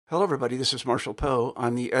Hello, everybody. This is Marshall Poe.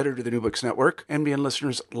 I'm the editor of the New Books Network. NBN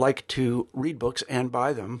listeners like to read books and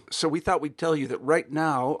buy them. So we thought we'd tell you that right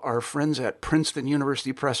now, our friends at Princeton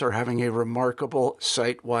University Press are having a remarkable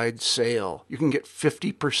site-wide sale. You can get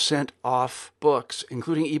 50% off books,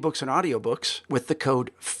 including ebooks and audiobooks, with the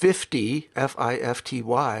code 50,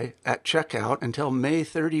 F-I-F-T-Y, at checkout until May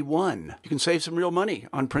 31. You can save some real money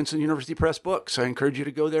on Princeton University Press books. I encourage you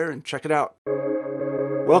to go there and check it out.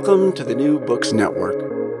 Welcome to the New Books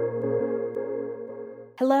Network.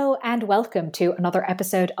 Hello and welcome to another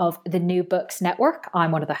episode of the New Books Network.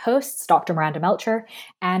 I'm one of the hosts, Dr. Miranda Melcher,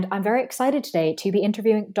 and I'm very excited today to be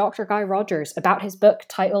interviewing Dr. Guy Rodgers about his book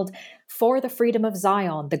titled For the Freedom of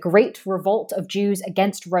Zion, The Great Revolt of Jews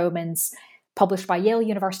Against Romans, published by Yale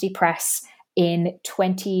University Press in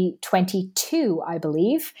 2022, I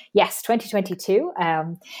believe. Yes, 2022.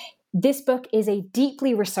 This book is a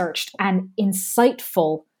deeply researched and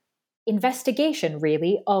insightful investigation,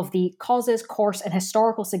 really, of the causes, course, and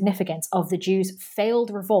historical significance of the Jews' failed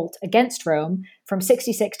revolt against Rome from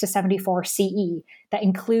 66 to 74 CE that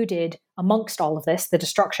included, amongst all of this, the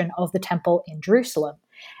destruction of the temple in Jerusalem.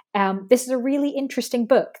 This is a really interesting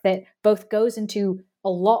book that both goes into a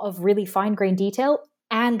lot of really fine-grained detail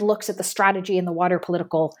and looks at the strategy and the wider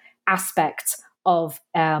political aspects of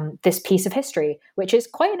this piece of history, which is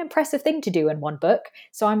quite an impressive thing to do in one book.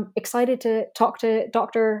 So I'm excited to talk to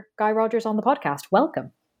Dr. Guy Rodgers on the podcast. Welcome.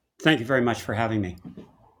 Thank you very much for having me.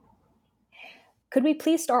 Could we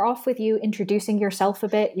please start off with you introducing yourself a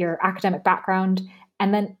bit, your academic background,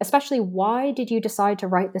 and then especially why did you decide to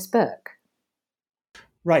write this book?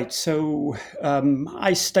 Right. So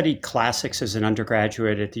I studied classics as an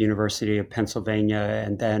undergraduate at the University of Pennsylvania,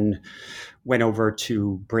 and then went over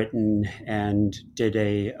to Britain and did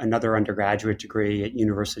another undergraduate degree at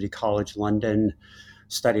University College London,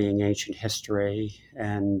 studying ancient history.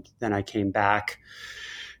 And then I came back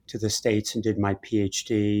to the States and did my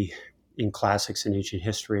PhD in classics and ancient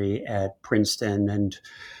history at Princeton. And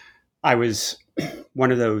I was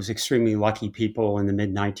one of those extremely lucky people in the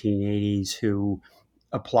mid-1980s who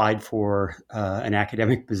applied for an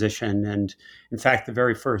academic position. And in fact, the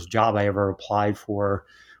very first job I ever applied for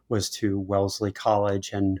was to Wellesley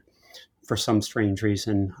College. And for some strange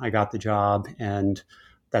reason, I got the job. And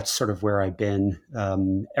that's sort of where I've been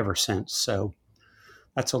ever since. So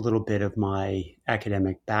that's a little bit of my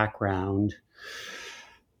academic background.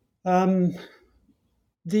 The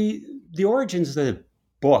origins of the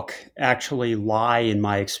book actually lie, in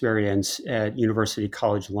my experience, at University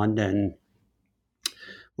College London.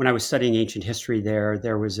 When I was studying ancient history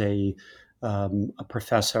there was a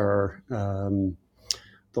professor,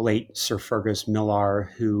 the late Sir Fergus Millar,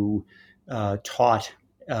 who taught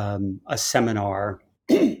a seminar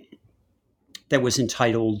that was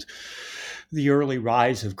entitled The Early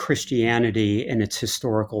Rise of Christianity in Its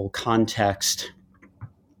Historical Context.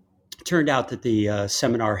 It turned out that the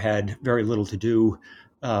seminar had very little to do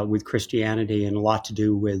with Christianity and a lot to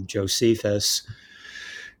do with Josephus,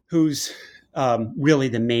 who's really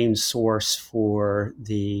the main source for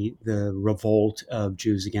the revolt of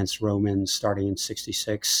Jews against Romans starting in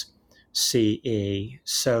 66 CE.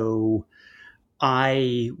 So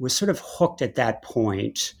I was sort of hooked at that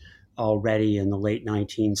point already in the late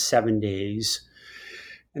 1970s.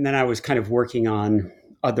 And then I was kind of working on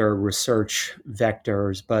other research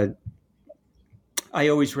vectors, but I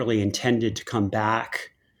always really intended to come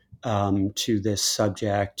back to this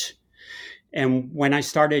subject. And when I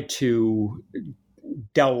started to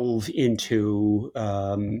delve into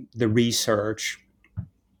the research,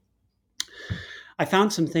 I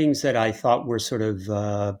found some things that I thought were sort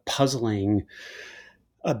of puzzling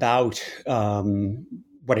about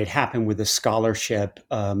what had happened with the scholarship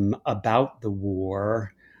about the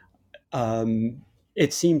war.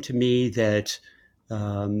 It seemed to me that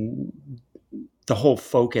the whole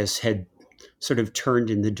focus had sort of turned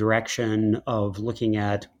in the direction of looking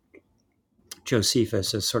at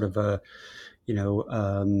Josephus as sort of a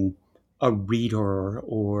reader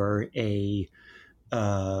or a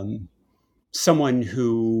someone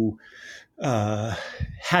who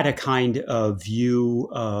had a kind of view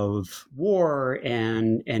of war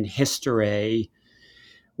and history,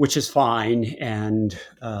 which is fine. And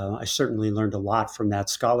I certainly learned a lot from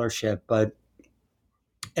that scholarship. But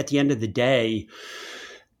at the end of the day,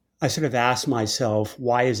 I sort of asked myself,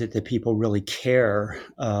 why is it that people really care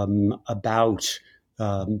about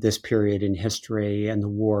this period in history and the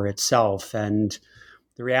war itself? And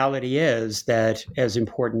the reality is that, as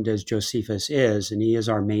important as Josephus is, and he is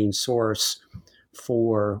our main source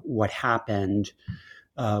for what happened,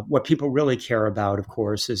 what people really care about, of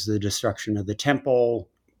course, is the destruction of the temple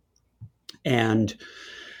and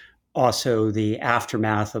also the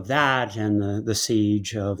aftermath of that and the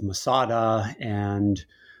siege of Masada, and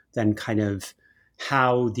then kind of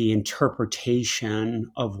how the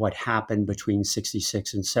interpretation of what happened between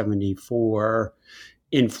 66 and 74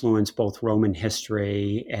 influenced both Roman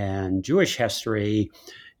history and Jewish history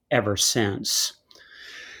ever since.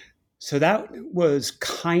 So that was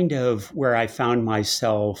kind of where I found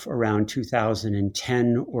myself around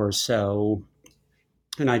 2010 or so.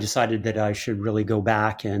 And I decided that I should really go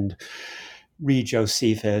back and read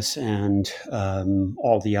Josephus and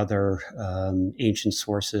all the other ancient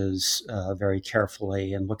sources very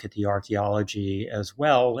carefully and look at the archaeology as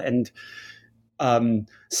well. And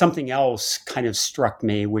something else kind of struck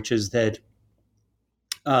me, which is that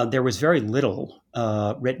there was very little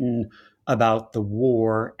written about the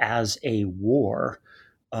war as a war.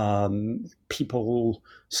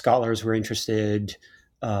 Scholars were interested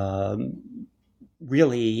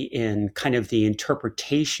really in kind of the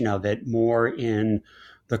interpretation of it more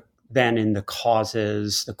than in the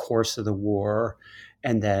causes, the course of the war,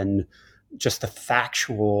 and then just the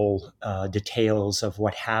factual details of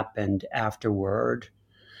what happened afterward.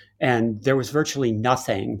 And there was virtually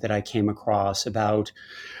nothing that I came across about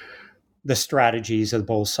the strategies of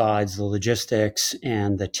both sides, the logistics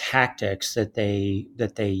and the tactics that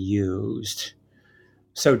they used.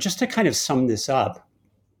 So just to kind of sum this up,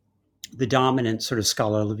 the dominant sort of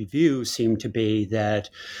scholarly view seemed to be that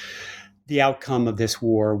the outcome of this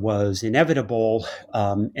war was inevitable,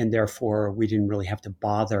 and therefore we didn't really have to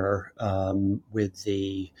bother with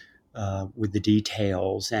the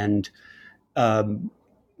details. And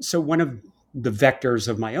so one of the vectors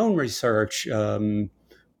of my own research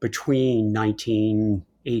between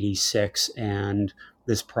 1986 and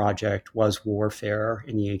this project was warfare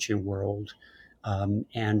in the ancient world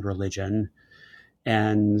and religion.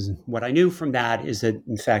 And what I knew from that is that,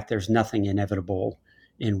 in fact, there's nothing inevitable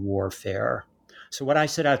in warfare. So what I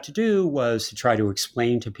set out to do was to try to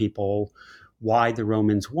explain to people why the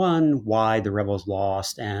Romans won, why the rebels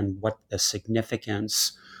lost, and what the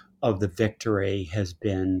significance of the victory has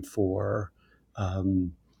been for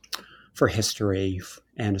history,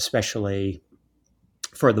 and especially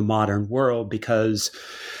for the modern world, because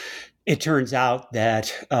it turns out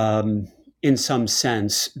that in some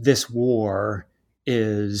sense, this war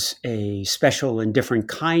is a special and different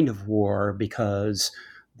kind of war because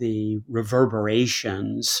the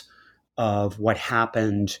reverberations of what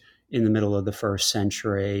happened in the middle of the first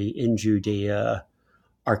century in Judea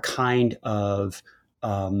are kind of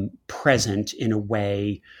present in a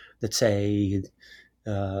way that, say,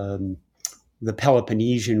 the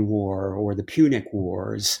Peloponnesian War or the Punic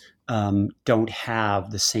Wars don't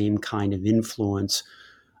have the same kind of influence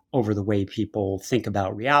over the way people think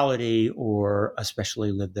about reality or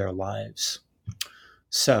especially live their lives.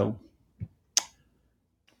 So,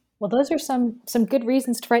 well, those are some good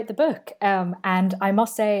reasons to write the book. And I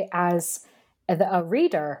must say, as a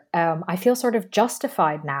reader, I feel sort of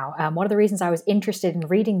justified now. One of the reasons I was interested in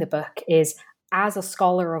reading the book is, as a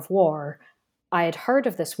scholar of war, I had heard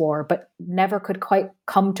of this war, but never could quite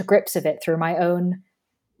come to grips with it through my own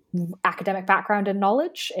academic background and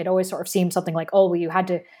knowledge. It always sort of seemed something like, oh, well, you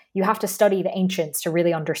have to study the ancients to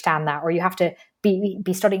really understand that, or you have to be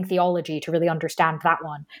studying theology to really understand that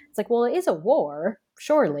one. It's like, well, it is a war.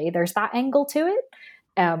 Surely there's that angle to it.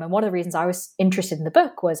 And one of the reasons I was interested in the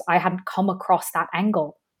book was I hadn't come across that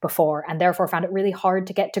angle before, and therefore found it really hard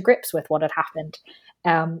to get to grips with what had happened.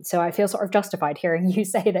 So I feel sort of justified hearing you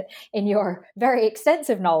say that in your very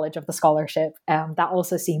extensive knowledge of the scholarship, that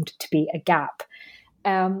also seemed to be a gap.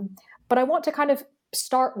 But I want to kind of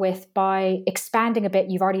start with by expanding a bit.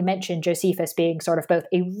 You've already mentioned Josephus being sort of both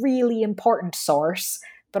a really important source,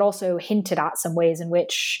 but also hinted at some ways in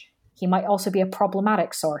which he might also be a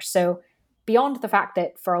problematic source. So beyond the fact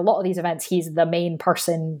that for a lot of these events, he's the main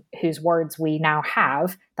person whose words we now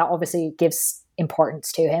have, that obviously gives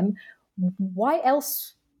importance to him. Why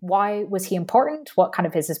was he important? What kind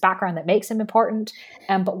of is his background that makes him important?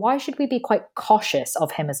 But why should we be quite cautious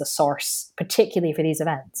of him as a source, particularly for these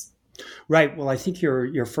events? Right. Well, I think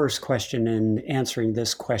your first question and answering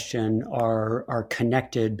this question are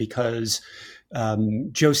connected, because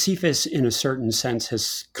Josephus, in a certain sense,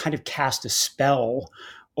 has kind of cast a spell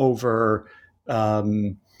over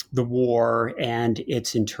the war and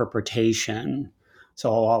its interpretation.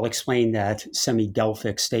 So I'll explain that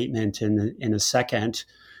semi-Delphic statement in a second.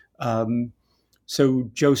 So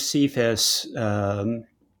Josephus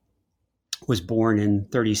was born in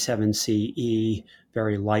 37 CE,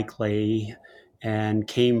 very likely, and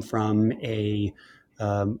came from a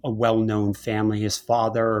well-known family. His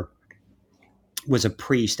father was a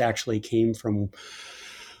priest, actually came from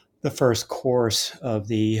the first course of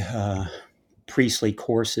the priestly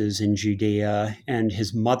courses in Judea, and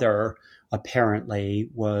his mother apparently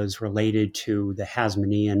was related to the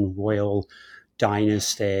Hasmonean royal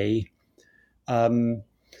dynasty.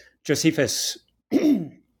 Josephus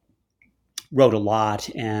wrote a lot,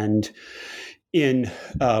 and in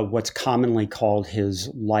what's commonly called his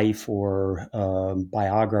life or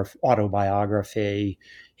autobiography,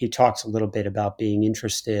 he talks a little bit about being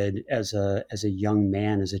interested as a young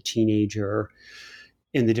man, as a teenager,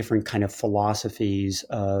 in the different kind of philosophies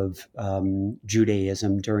of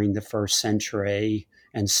Judaism during the first century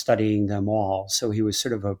and studying them all. So he was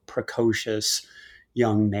sort of a precocious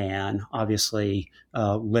young man, obviously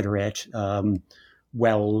literate,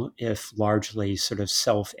 well, if largely sort of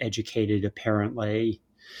self-educated, apparently.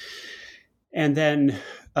 And then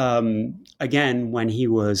again, when he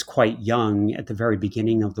was quite young, at the very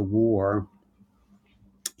beginning of the war,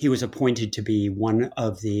 he was appointed to be one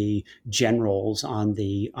of the generals on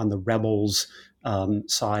the rebels'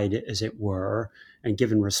 side, as it were, and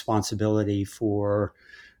given responsibility for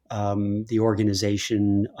the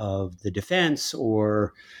organization of the defense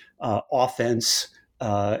or offense,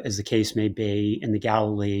 as the case may be, in the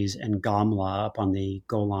Galilees and Gamla up on the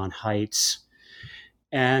Golan Heights.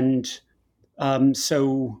 And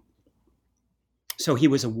so he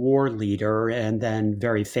was a war leader, and then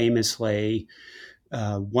very famously,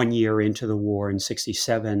 1 year into the war in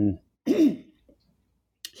 1967,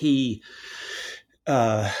 he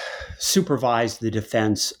supervised the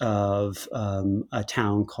defense of a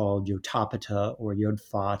town called Yotapata or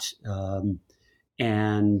Yodfat,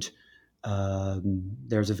 and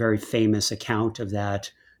there's a very famous account of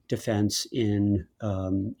that defense in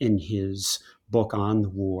his book on the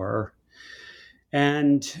war.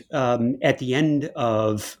 And at the end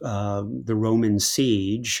of the Roman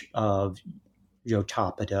siege of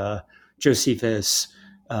Yotapata, Josephus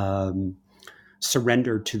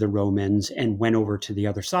surrendered to the Romans and went over to the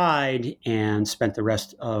other side and spent the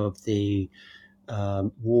rest of the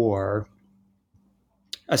war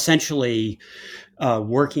essentially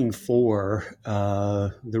working for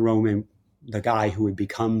the guy who would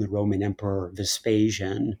become the Roman Emperor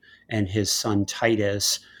Vespasian and his son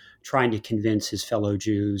Titus, trying to convince his fellow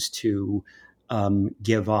Jews to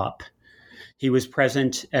give up. He was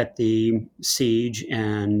present at the siege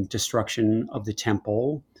and destruction of the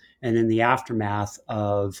temple, and in the aftermath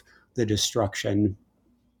of the destruction,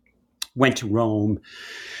 went to Rome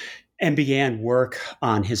and began work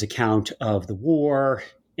on his account of the war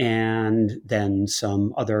and then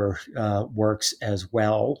some other works as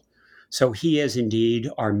well. So he is indeed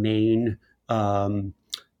our main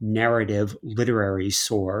narrative literary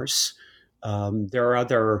source. There are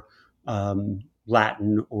other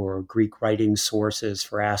Latin or Greek writing sources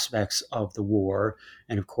for aspects of the war.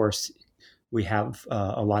 And of course, we have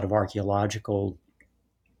a lot of archaeological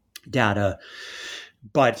data.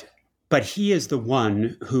 But he is the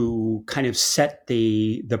one who kind of set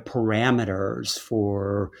the parameters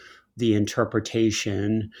for the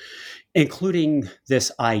interpretation, including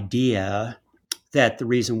this idea that the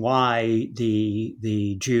reason why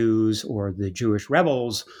the Jews or the Jewish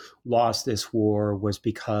rebels lost this war was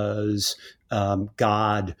because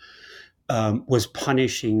God was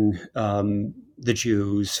punishing the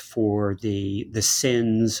Jews for the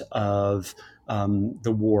sins of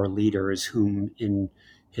the war leaders, whom in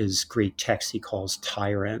his Greek text he calls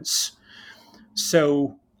tyrants.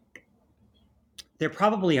 So there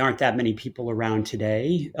probably aren't that many people around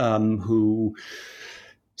today who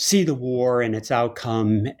see the war and its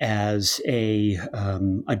outcome as a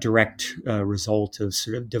direct result of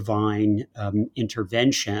sort of divine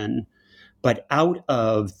intervention. But out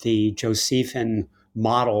of the Josephine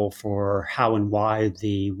model for how and why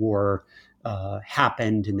the war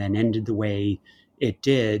happened and then ended the way it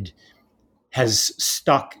did, has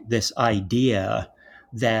stuck this idea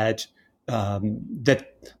that that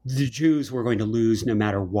the Jews were going to lose no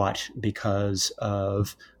matter what because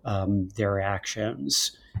of their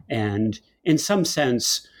actions. And in some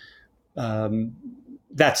sense,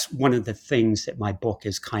 that's one of the things that my book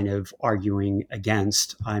is kind of arguing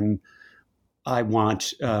against. I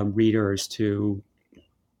want readers to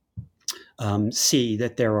see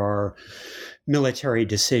that there are military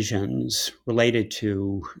decisions related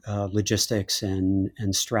to logistics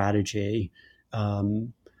and strategy,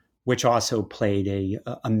 which also played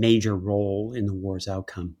a major role in the war's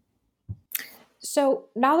outcome. So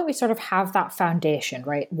now that we sort of have that foundation,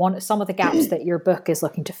 right, some of the gaps that your book is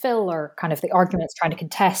looking to fill are kind of the arguments trying to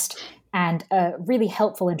contest, and a really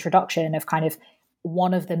helpful introduction of kind of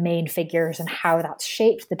one of the main figures and how that's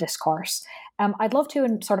shaped the discourse. I'd love to,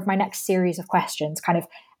 in sort of my next series of questions, kind of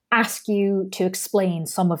ask you to explain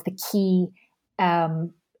some of the key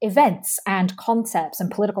events and concepts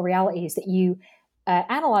and political realities that you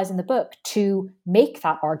analyze in the book to make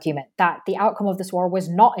that argument that the outcome of this war was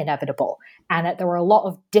not inevitable and that there were a lot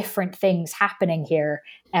of different things happening here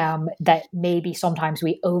that maybe sometimes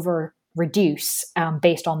we over reduce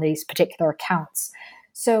based on these particular accounts.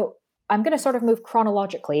 So I'm going to sort of move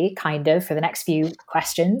chronologically, kind of, for the next few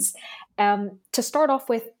questions. To start off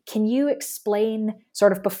with, can you explain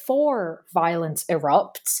sort of before violence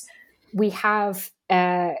erupts, we have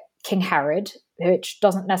King Herod, which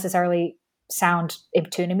doesn't necessarily sound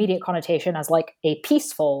to an immediate connotation as like a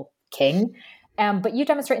peaceful king. But you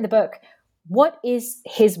demonstrate in the book, what is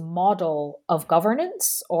his model of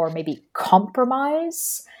governance or maybe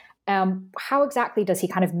compromise? How exactly does he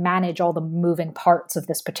kind of manage all the moving parts of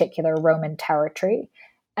this particular Roman territory?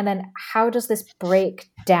 And then how does this break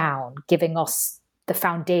down, giving us the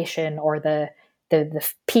foundation or the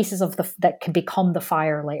pieces of that can become the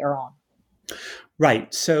fire later on?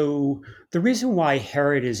 Right. So the reason why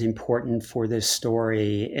Herod is important for this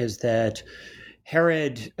story is that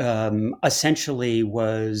Herod essentially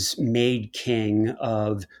was made king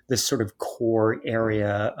of this sort of core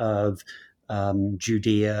area of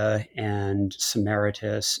Judea and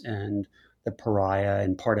Samaritus and the Pariah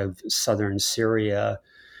and part of southern Syria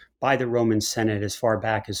by the Roman Senate as far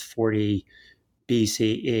back as 40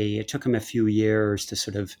 BCE. It took him a few years to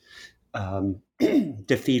sort of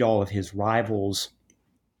defeat all of his rivals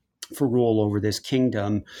for rule over this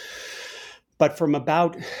kingdom. But from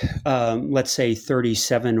about, let's say,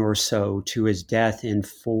 37 or so to his death in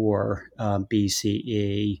 4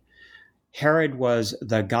 BCE, Herod was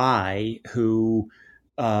the guy who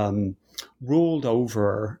ruled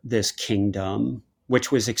over this kingdom,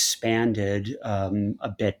 which was expanded a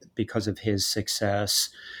bit because of his success,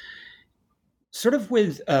 sort of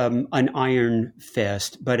with an iron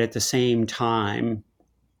fist, but at the same time,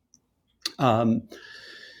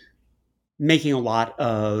 making a lot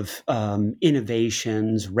of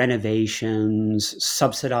innovations, renovations,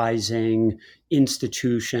 subsidizing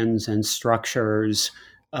institutions and structures,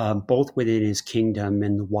 both within his kingdom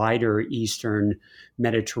and the wider Eastern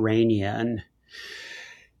Mediterranean.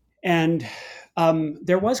 And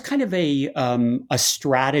there was kind of a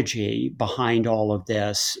strategy behind all of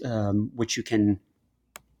this, which you can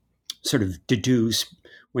sort of deduce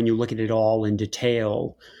when you look at it all in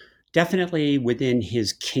detail. Definitely within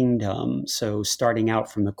his kingdom, so starting out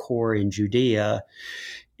from the core in Judea,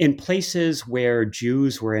 in places where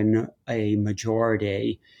Jews were in a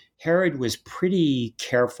majority, Herod was pretty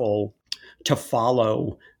careful to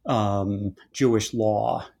follow Jewish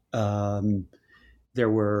law. There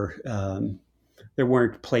weren't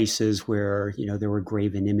places where there were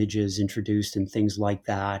graven images introduced and things like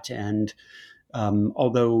that, and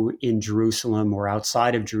although in Jerusalem or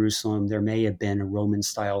outside of Jerusalem, there may have been a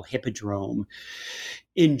Roman-style hippodrome,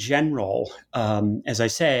 in general, as I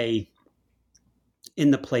say,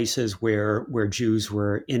 in the places where Jews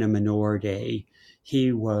were in a minority,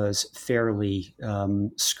 he was fairly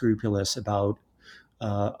scrupulous about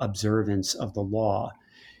observance of the law.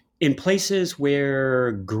 In places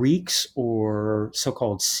where Greeks or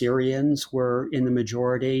so-called Syrians were in the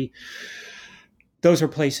majority, those are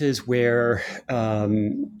places where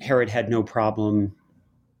Herod had no problem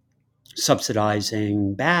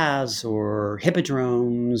subsidizing baths or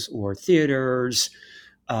hippodromes or theaters.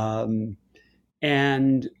 And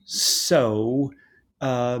so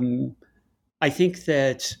I think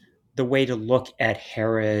that the way to look at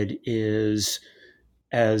Herod is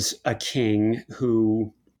as a king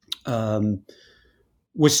who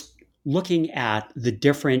was looking at the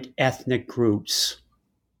different ethnic groups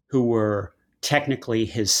who were technically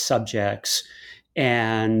his subjects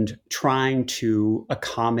and trying to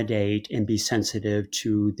accommodate and be sensitive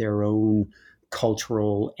to their own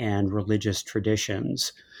cultural and religious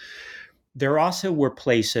traditions. There also were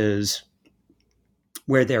places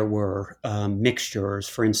where there were mixtures,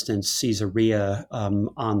 for instance, Caesarea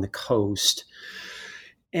on the coast.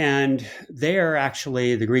 And there,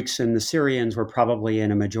 actually, the Greeks and the Syrians were probably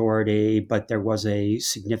in a majority, but there was a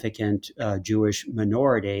significant Jewish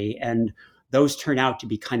minority. And those turn out to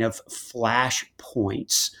be kind of flash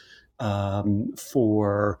points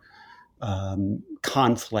for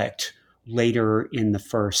conflict later in the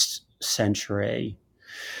first century.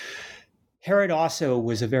 Herod also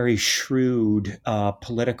was a very shrewd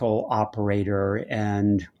political operator,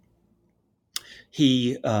 and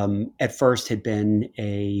he at first had been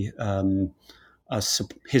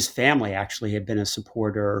his family actually had been a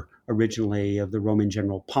supporter originally of the Roman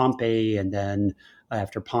general Pompey, and then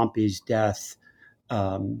after Pompey's death,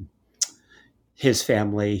 his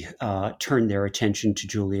family turned their attention to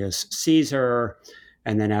Julius Caesar.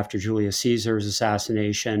 And then after Julius Caesar's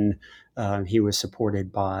assassination, he was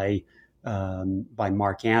supported by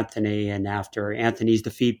Mark Antony. And after Antony's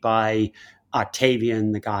defeat by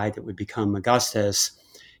Octavian, the guy that would become Augustus,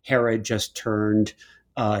 Herod just turned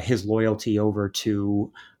his loyalty over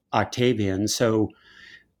to Octavian. So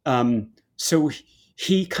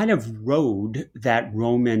he kind of rode that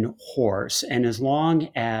Roman horse. And as long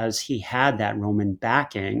as he had that Roman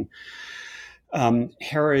backing,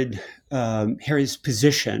 Herod's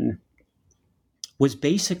position was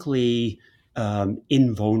basically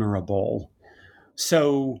invulnerable.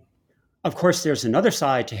 So, of course, there's another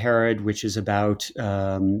side to Herod, which is about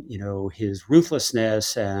his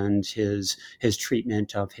ruthlessness and his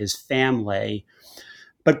treatment of his family.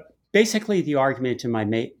 But basically, the argument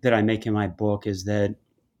that I make in my book is that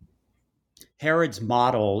Herod's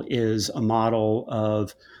model is a model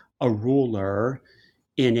of a ruler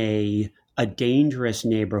in a dangerous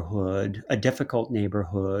neighborhood, a difficult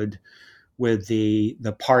neighborhood, with the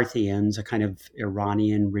Parthians, a kind of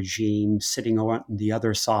Iranian regime, sitting on the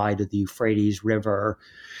other side of the Euphrates River.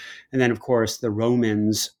 And then, of course, the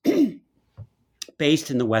Romans, based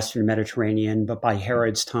in the Western Mediterranean, but by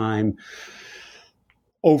Herod's time,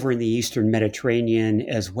 over in the Eastern Mediterranean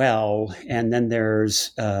as well. And then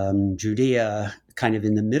there's Judea kind of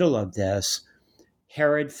in the middle of this.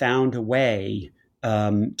 Herod found a way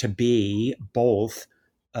to be both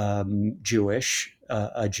Jewish,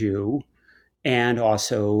 a Jew, and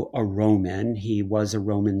also a Roman. He was a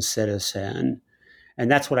Roman citizen.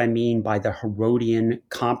 And that's what I mean by the Herodian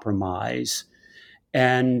compromise.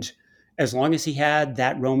 And as long as he had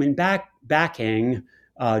that Roman backing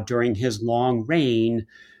during his long reign,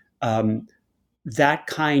 that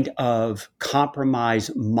kind of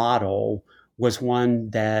compromise model was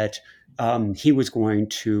one that he was going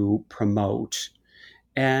to promote.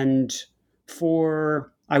 And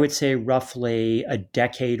for, I would say, roughly a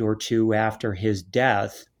decade or two after his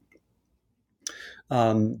death,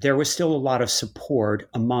 there was still a lot of support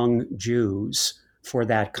among Jews for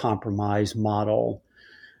that compromise model.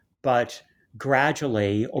 But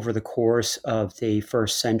gradually, over the course of the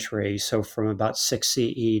first century, so from about 6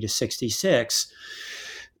 CE to 66,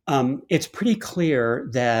 it's pretty clear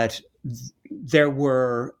that there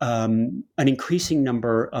were an increasing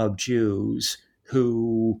number of Jews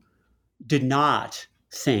who did not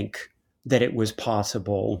think that it was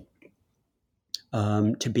possible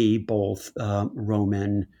to be both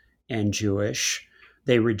Roman and Jewish.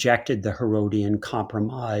 They rejected the Herodian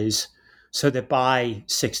compromise, so that by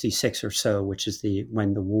 66 or so, which is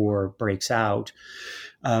when the war breaks out,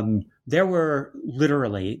 there were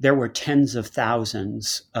tens of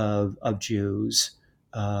thousands of Jews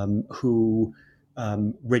who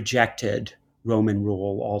rejected Roman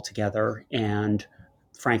rule altogether and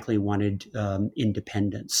frankly wanted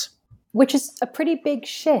independence. Which is a pretty big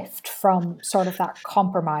shift from sort of that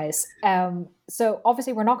compromise. So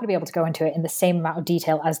obviously we're not going to be able to go into it in the same amount of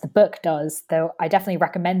detail as the book does, though I definitely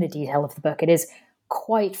recommend the detail of the book. It is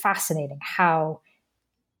quite fascinating how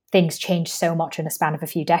things change so much in a span of a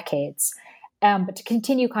few decades. But to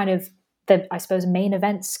continue kind of the, I suppose, main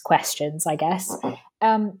events questions, I guess,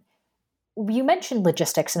 you mentioned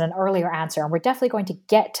logistics in an earlier answer, and we're definitely going to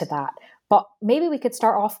get to that. But maybe we could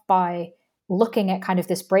start off by looking at kind of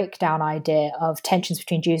this breakdown idea of tensions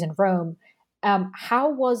between Jews and Rome. How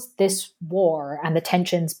was this war and the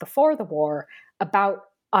tensions before the war about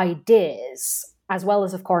ideas, as well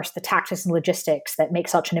as, of course, the tactics and logistics that make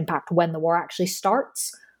such an impact when the war actually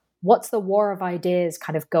starts? What's the war of ideas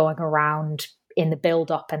kind of going around in the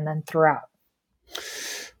build-up and then throughout?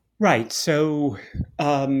 Right. So,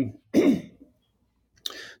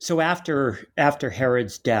 so after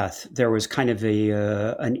Herod's death, there was kind of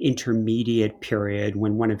an intermediate period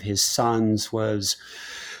when one of his sons was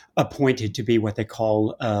appointed to be what they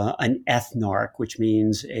call an ethnarch, which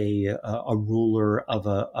means a ruler of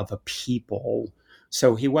a people.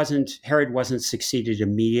 So Herod wasn't succeeded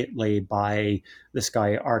immediately by this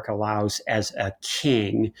guy Archelaus as a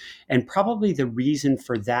king. And probably the reason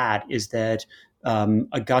for that is that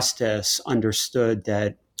Augustus understood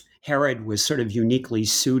that Herod was sort of uniquely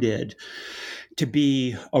suited to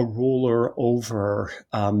be a ruler over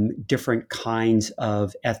different kinds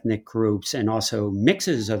of ethnic groups and also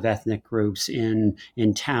mixes of ethnic groups in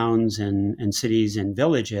towns and cities and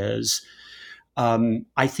villages.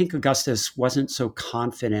 I think Augustus wasn't so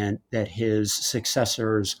confident that his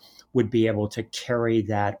successors would be able to carry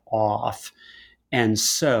that off. And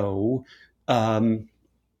so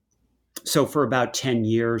for about 10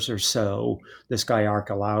 years or so, this guy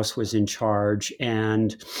Archelaus was in charge.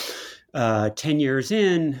 And 10 years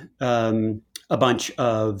in, a bunch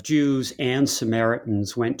of Jews and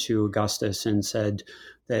Samaritans went to Augustus and said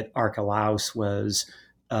that Archelaus was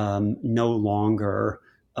no longer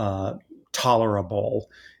tolerable.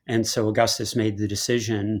 And so Augustus made the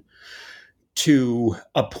decision to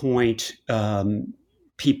appoint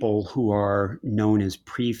people who are known as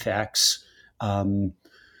prefects,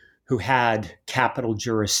 who had capital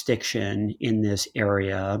jurisdiction in this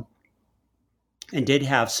area and did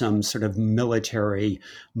have some sort of military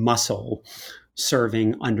muscle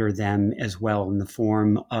serving under them as well in the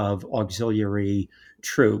form of auxiliary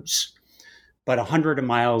troops. But 100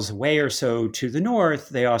 miles away or so to the north,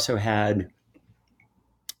 they also had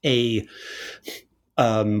a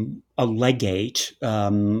legate,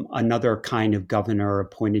 another kind of governor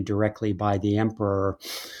appointed directly by the emperor,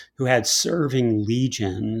 who had serving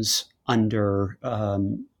legions under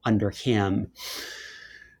him.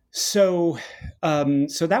 So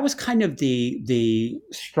that was kind of the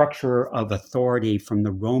structure of authority from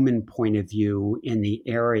the Roman point of view in the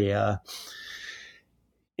area.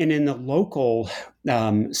 And in the local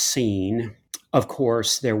scene, of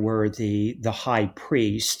course, there were the high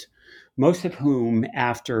priest, most of whom,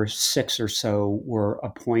 after 6 or so, were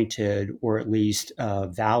appointed or at least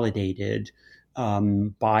validated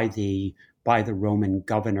by the Roman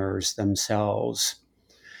governors themselves.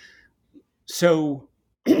 So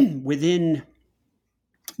within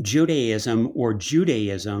Judaism or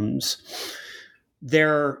Judaisms,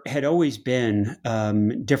 there had always been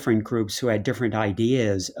different groups who had different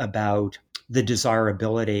ideas about the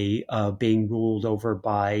desirability of being ruled over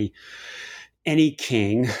by any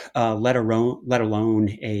king, let alone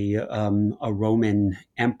a Roman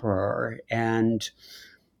emperor. And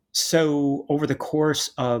so over the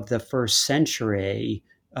course of the first century,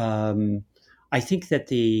 I think that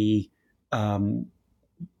the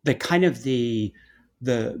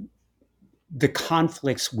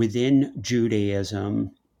conflicts within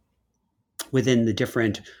Judaism, within the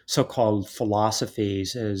different so-called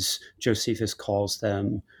philosophies, as Josephus calls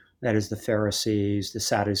them, that is the Pharisees, the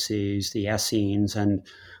Sadducees, the Essenes, and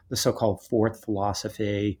the so-called fourth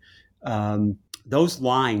philosophy, those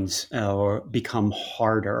lines become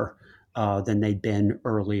harder than they'd been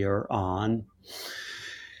earlier on.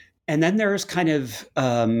 And then there's kind of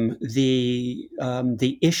the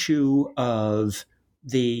issue of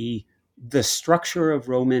the structure of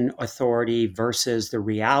Roman authority versus the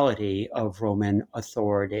reality of Roman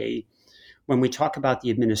authority. When we talk about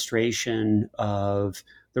the administration of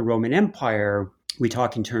the Roman Empire, we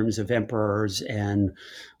talk in terms of emperors and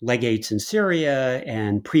legates in Syria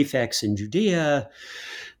and prefects in Judea.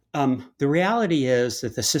 The reality is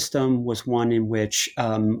that the system was one in which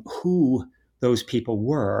who those people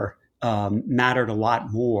were mattered a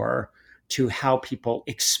lot more to how people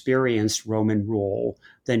experienced Roman rule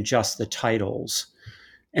than just the titles.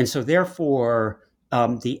 And so therefore,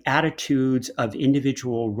 the attitudes of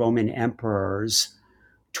individual Roman emperors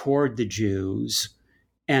toward the Jews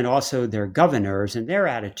and also their governors and their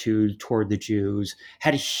attitude toward the Jews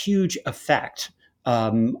had a huge effect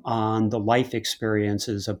on the life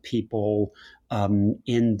experiences of people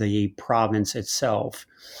in the province itself.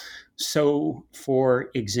 So, for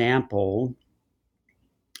example,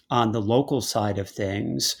 on the local side of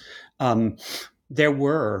things, there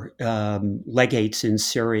were legates in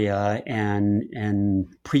Syria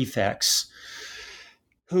and prefects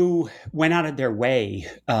who went out of their way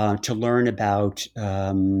to learn about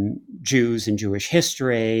Jews and Jewish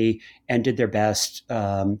history and did their best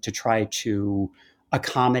to try to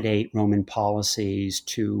accommodate Roman policies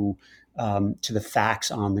to the facts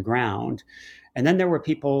on the ground. And then there were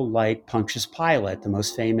people like Pontius Pilate, the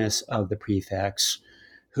most famous of the prefects,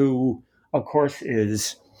 who, of course,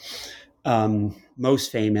 is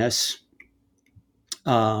most famous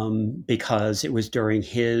because it was during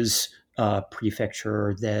his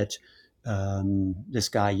prefecture that this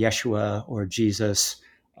guy, Yeshua or Jesus,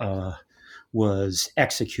 was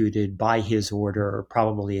executed by his order,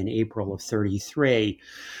 probably in April of 33.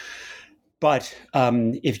 But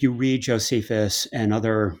if you read Josephus and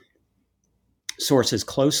other sources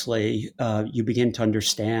closely, you begin to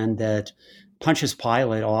understand that Pontius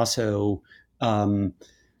Pilate also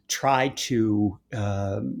tried to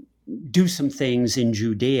do some things in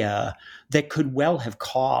Judea that could well have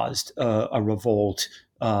caused a revolt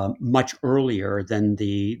much earlier than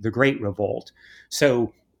the Great Revolt.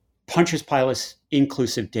 So Pontius Pilate's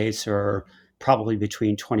inclusive dates are probably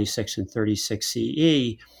between 26 and 36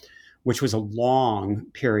 CE, which was a long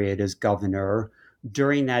period as governor.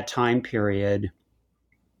 During that time period,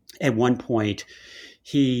 at one point,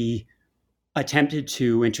 he attempted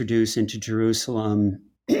to introduce into Jerusalem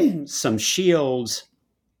some shields,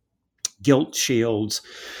 gilt shields,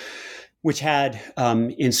 which had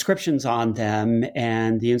inscriptions on them.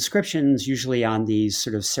 And the inscriptions, usually on these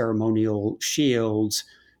sort of ceremonial shields,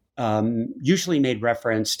 usually made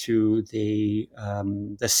reference to the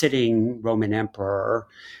sitting Roman emperor,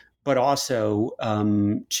 but also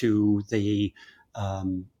to the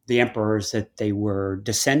emperors that they were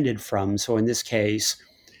descended from. So in this case,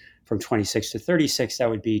 from 26 to 36, that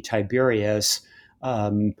would be Tiberius,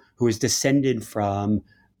 who is descended from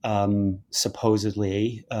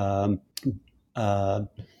supposedly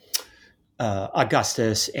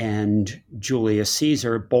Augustus and Julius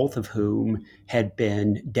Caesar, both of whom had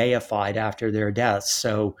been deified after their deaths.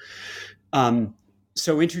 So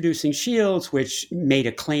introducing shields, which made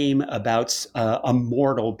a claim about a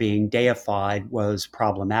mortal being deified, was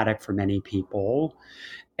problematic for many people.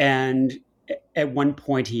 And at one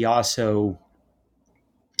point, he also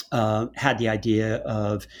had the idea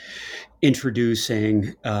of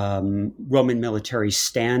introducing Roman military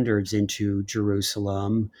standards into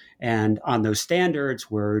Jerusalem. And on those standards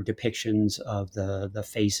were depictions of the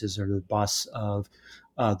faces or the busts of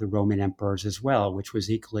the Roman emperors as well, which was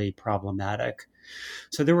equally problematic.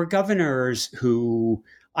 So there were governors who,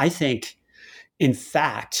 I think, in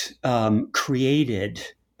fact, created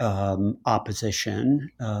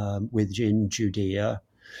opposition within Judea.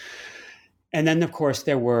 And then, of course,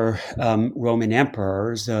 there were Roman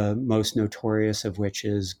emperors, most notorious of which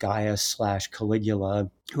is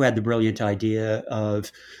Gaius/Caligula, who had the brilliant idea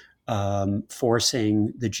of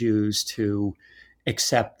forcing the Jews to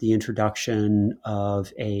accept the introduction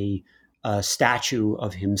of a statue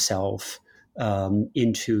of himself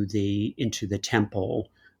into the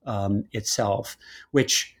temple itself,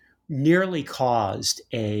 which nearly caused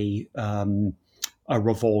a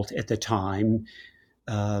revolt at the time.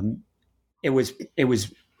 It was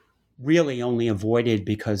really only avoided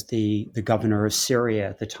because the governor of Syria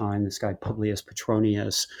at the time, this guy Publius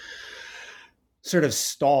Petronius, sort of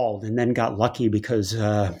stalled and then got lucky because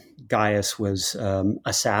Gaius was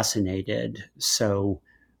assassinated. So,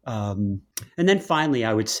 and then finally,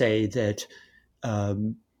 I would say that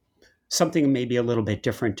something maybe a little bit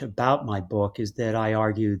different about my book is that I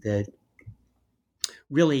argue that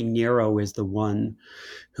really Nero is the one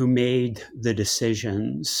who made the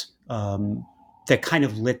decisions that kind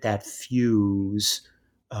of lit that fuse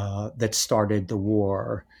that started the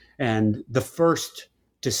war. And the first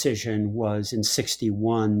decision was in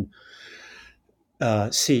 61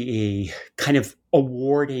 CE, kind of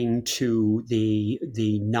awarding to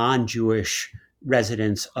the non-Jewish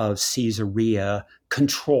residents of Caesarea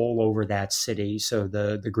control over that city. So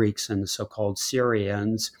the Greeks and the so-called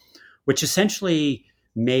Syrians, which essentially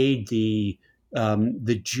made the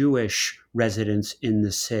Jewish residents in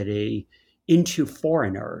the city into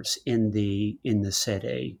foreigners in the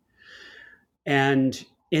city. And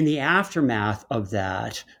in the aftermath of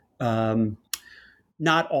that,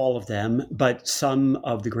 not all of them, but some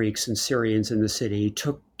of the Greeks and Syrians in the city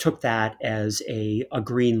took that as a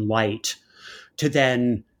green light to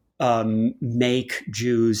then make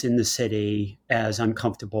Jews in the city as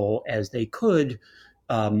uncomfortable as they could.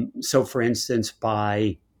 So, for instance,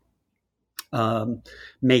 by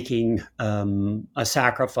making a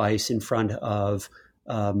sacrifice in front of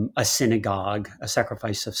a synagogue, a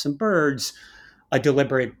sacrifice of some birds, a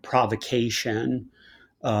deliberate provocation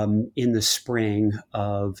in the spring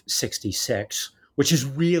of 66, which is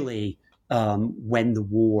really when the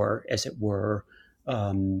war, as it were,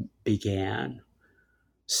 began.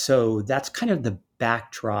 So that's kind of the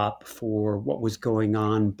backdrop for what was going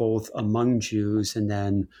on both among Jews and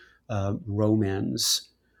then Romans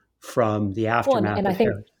from the aftermath.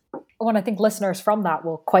 I think listeners from that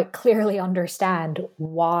will quite clearly understand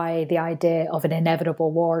why the idea of an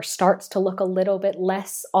inevitable war starts to look a little bit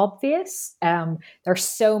less obvious. There's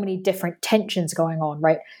so many different tensions going on,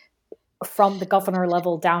 right? From the governor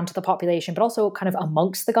level down to the population, but also kind of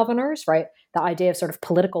amongst the governors, right? The idea of sort of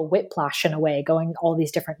political whiplash in a way, going all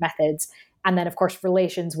these different methods. And then, of course,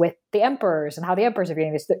 relations with the emperors and how the emperors are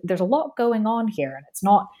viewing this. There's a lot going on here, and it's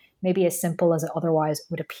not maybe as simple as it otherwise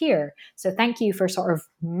would appear. So thank you for sort of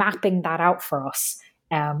mapping that out for us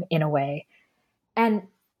in a way. And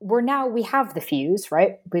we have the fuse,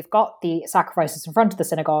 right? We've got the sacrifices in front of the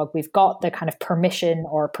synagogue. We've got the kind of permission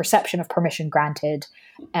or perception of permission granted.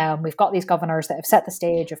 We've got these governors that have set the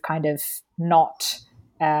stage of kind of not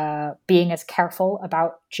being as careful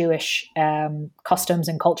about Jewish customs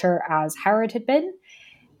and culture as Herod had been.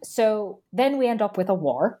 So then we end up with a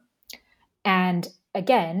war. And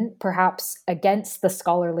again, perhaps against the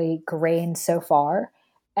scholarly grain so far,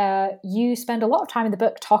 you spend a lot of time in the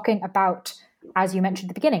book talking about, as you mentioned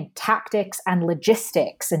at the beginning, tactics and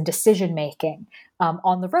logistics and decision-making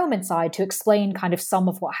on the Roman side to explain kind of some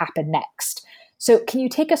of what happened next. So can you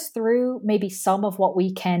take us through maybe some of what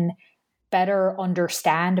we can better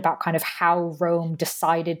understand about kind of how Rome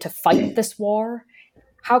decided to fight this war?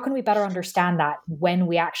 How can we better understand that when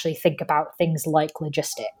we actually think about things like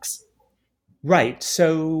logistics? Right.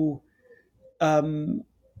 So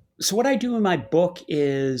what I do in my book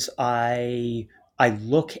is I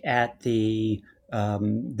look at the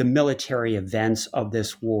military events of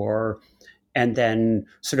this war, and then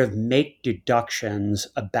sort of make deductions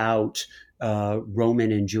about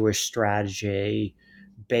Roman and Jewish strategy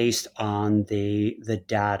based on the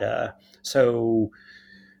data. So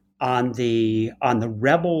on the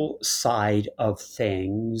rebel side of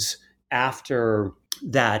things, after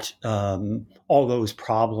that, all those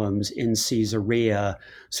problems in Caesarea,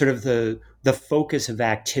 sort of the focus of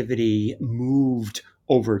activity moved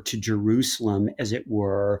over to Jerusalem, as it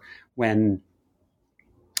were, when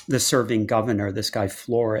the serving governor, this guy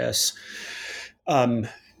Florus,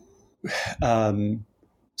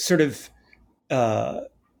 sort of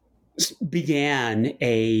began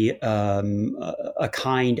a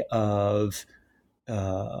kind of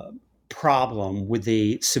problem with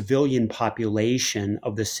the civilian population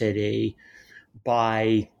of the city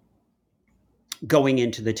by going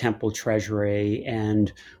into the temple treasury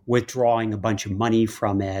and withdrawing a bunch of money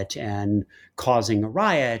from it and causing a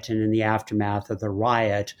riot. And in the aftermath of the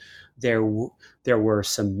riot, there were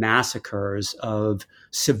some massacres of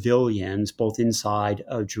civilians, both inside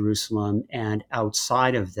of Jerusalem and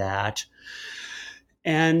outside of that.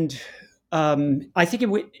 And I think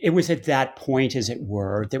it was at that point, as it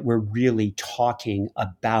were, that we're really talking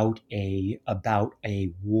about a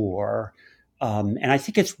war. And I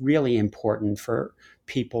think it's really important for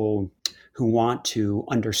people who want to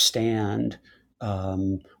understand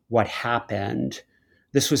what happened.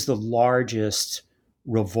 This was the largest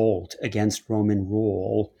revolt against Roman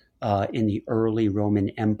rule in the early Roman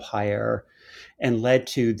Empire, and led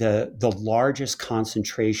to the largest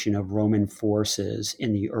concentration of Roman forces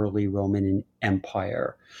in the early Roman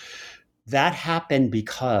Empire. That happened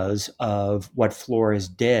because of what Florus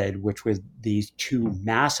did, which was these two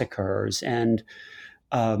massacres. And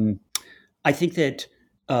I think that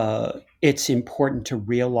it's important to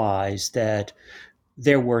realize that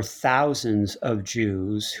there were thousands of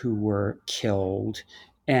Jews who were killed,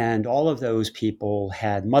 and all of those people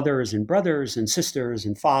had mothers and brothers and sisters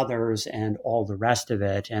and fathers and all the rest of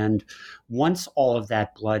it. And once all of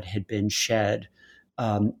that blood had been shed,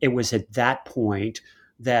 it was at that point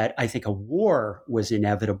that I think a war was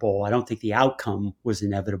inevitable. I don't think the outcome was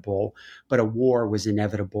inevitable, but a war was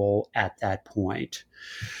inevitable at that point.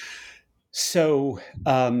 So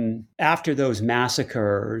after those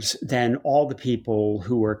massacres, then all the people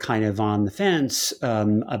who were kind of on the fence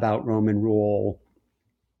about Roman rule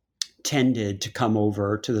tended to come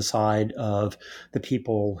over to the side of the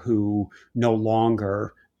people who no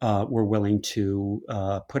longer were willing to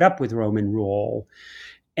put up with Roman rule.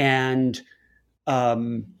 And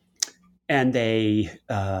they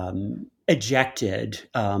ejected.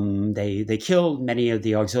 They killed many of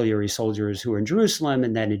the auxiliary soldiers who were in Jerusalem,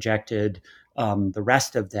 and then ejected the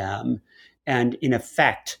rest of them. And in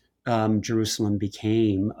effect, Jerusalem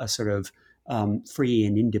became a sort of free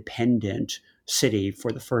and independent city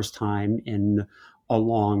for the first time in a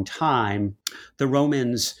long time. The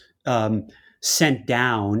Romans sent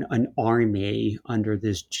down an army under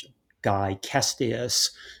this guy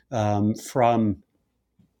Cestius from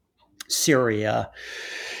Syria.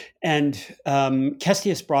 And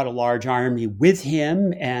Cestius brought a large army with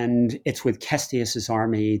him, and it's with Cestius's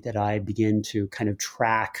army that I begin to kind of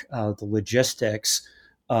track the logistics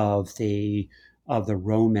of the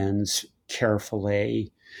Romans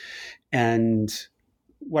carefully. And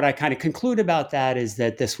what I kind of conclude about that is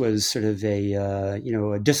that this was sort of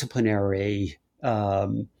a disciplinary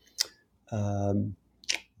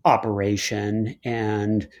operation,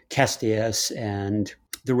 and Cestius and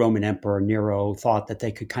the Roman Emperor Nero thought that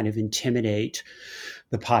they could kind of intimidate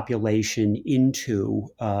the population into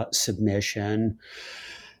submission.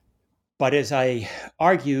 But as I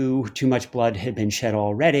argue, too much blood had been shed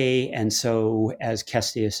already. And so as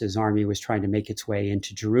Cestius's army was trying to make its way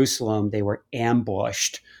into Jerusalem, they were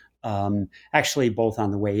ambushed, actually both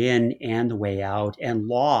on the way in and the way out, and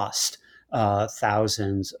lost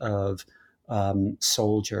thousands of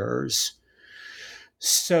soldiers.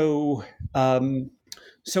 So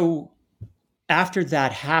after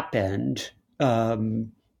that happened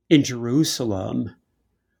in Jerusalem,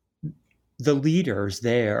 the leaders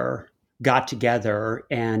there got together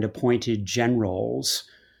and appointed generals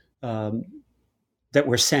that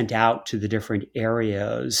were sent out to the different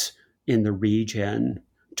areas in the region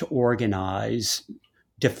to organize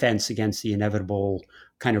defense against the inevitable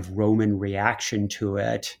kind of Roman reaction to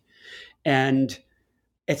it. And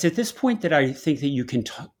it's at this point that I think that you can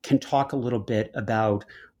talk a little bit about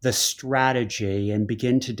the strategy and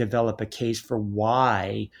begin to develop a case for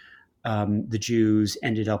why the Jews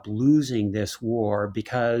ended up losing this war.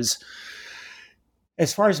 Because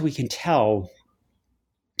as far as we can tell,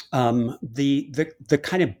 the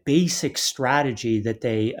kind of basic strategy that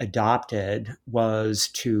they adopted was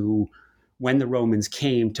to, when the Romans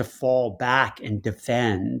came, to fall back and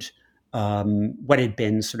defend what had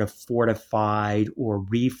been sort of fortified or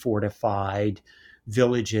refortified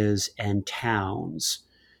villages and towns.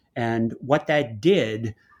 And what that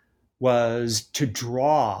did was to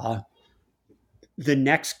draw the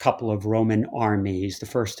next couple of Roman armies, the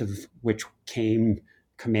first of which came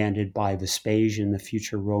commanded by Vespasian, the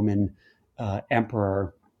future Roman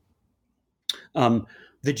emperor.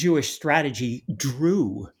 The Jewish strategy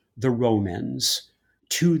drew the Romans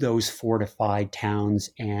to those fortified towns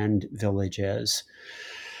and villages.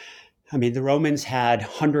 I mean, the Romans had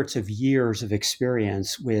hundreds of years of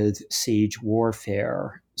experience with siege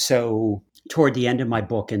warfare. So toward the end of my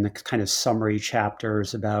book, in the kind of summary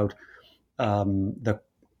chapters about the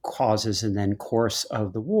causes and then course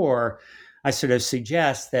of the war, I sort of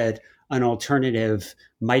suggest that an alternative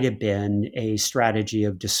might have been a strategy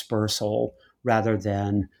of dispersal rather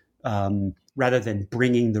than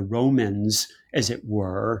bringing the Romans, as it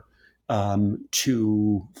were,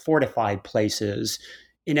 to fortified places.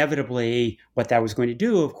 Inevitably, what that was going to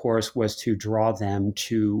do, of course, was to draw them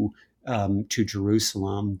to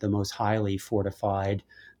Jerusalem, the most highly fortified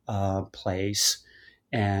place,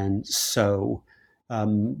 and so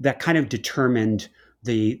that kind of determined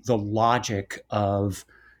the logic of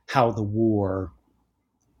how the war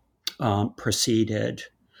proceeded.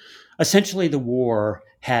 Essentially, the war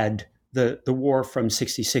had the war from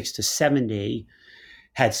 66 to 70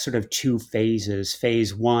 had sort of two phases.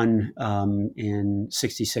 Phase one in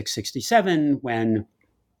 66, 67, when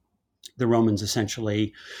the Romans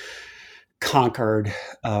essentially reconquered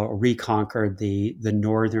the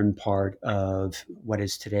northern part of what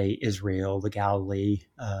is today Israel, the Galilee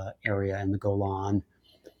area, and the Golan.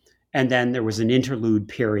 And then there was an interlude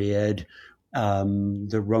period.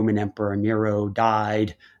 The Roman Emperor Nero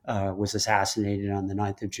died, was assassinated on the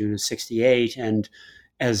 9th of June of 68. And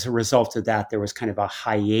as a result of that, there was kind of a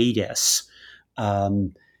hiatus.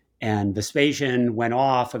 And Vespasian went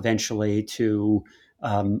off eventually to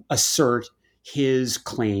assert his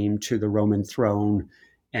claim to the Roman throne.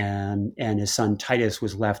 And his son Titus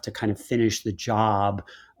was left to kind of finish the job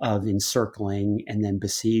of encircling and then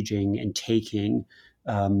besieging and taking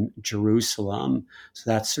Jerusalem.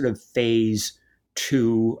 So that's sort of phase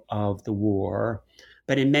two of the war.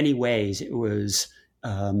 But in many ways, it was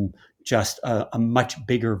just a much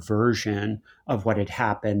bigger version of what had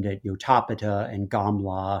happened at Jotapata and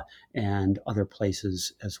Gamla and other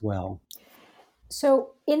places as well.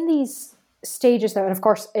 So in these stages, though, and of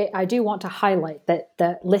course, I do want to highlight that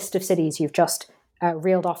the list of cities you've just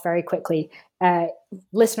reeled off very quickly,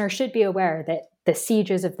 listeners should be aware that the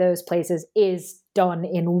sieges of those places is done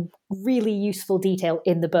in really useful detail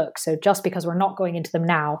in the book. So just because we're not going into them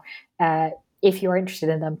now, if you're interested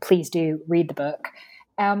in them, please do read the book.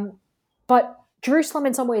 But Jerusalem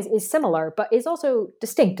in some ways is similar, but is also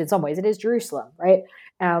distinct in some ways. It is Jerusalem, right?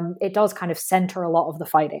 It does kind of center a lot of the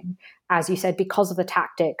fighting, as you said, because of the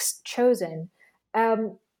tactics chosen.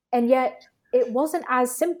 And yet it wasn't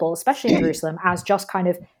as simple, especially in Jerusalem, as just kind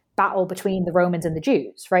of battle between the Romans and the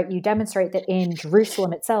Jews, right? You demonstrate that in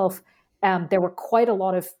Jerusalem itself, there were quite a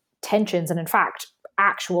lot of tensions and, in fact,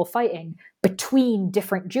 actual fighting between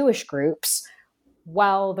different Jewish groups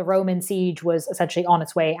while the Roman siege was essentially on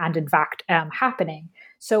its way and, in fact, happening.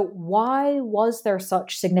 So why was there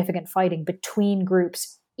such significant fighting between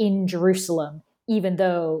groups in Jerusalem, even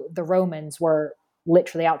though the Romans were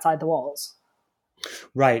literally outside the walls?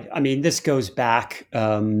 Right. I mean, this goes back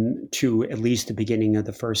to at least the beginning of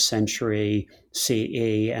the 1st century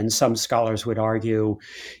CE, and some scholars would argue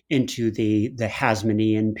into the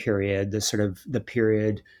Hasmonean period, the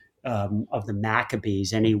period of the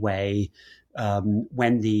Maccabees anyway,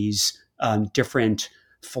 when these different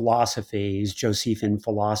philosophies, Josephine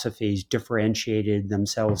philosophies, differentiated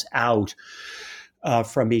themselves out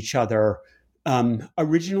from each other,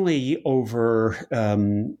 originally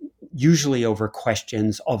usually over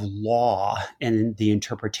questions of law and the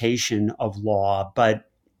interpretation of law, but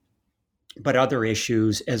other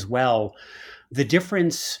issues as well. The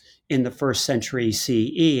difference in the 1st century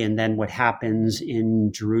CE and then what happens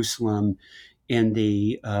in Jerusalem in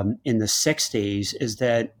the 60s is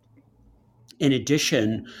that in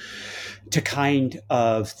addition to kind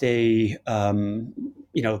of the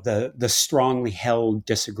the strongly held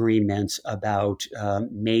disagreements about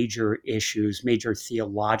major issues, major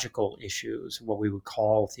theological issues, what we would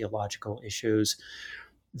call theological issues,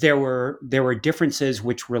 there were differences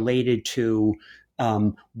which related to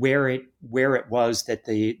where it was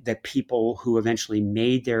that people who eventually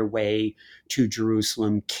made their way to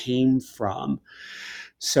Jerusalem came from.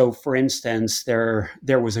 So, for instance, there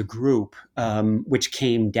was a group which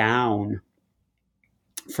came down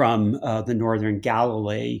from the northern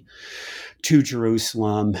Galilee to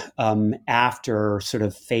Jerusalem after sort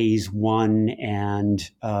of phase one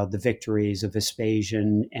and the victories of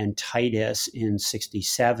Vespasian and Titus in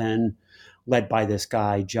 67, led by this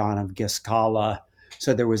guy, John of Giscala.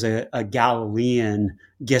 So there was a Galilean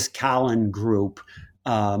Giscalan group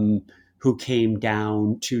who came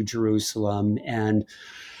down to Jerusalem, and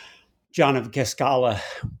John of Giscala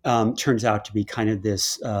turns out to be kind of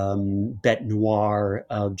this bête noire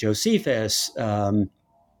of Josephus,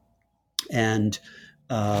 and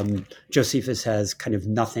Josephus has kind of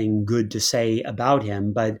nothing good to say about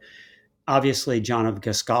him. But obviously, John of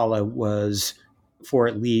Giscala was, for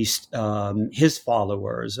at least his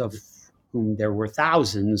followers, of whom there were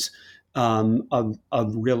thousands, a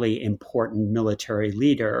really important military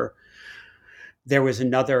leader. There was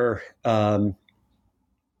another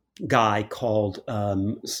guy called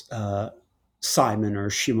Simon or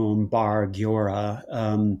Shimon Bar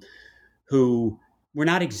Giora, who we're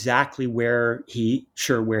not exactly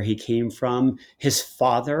sure where he came from. His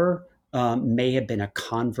father may have been a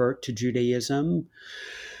convert to Judaism.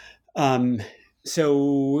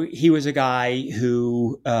 So he was a guy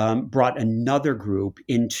who brought another group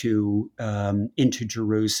into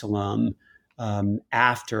Jerusalem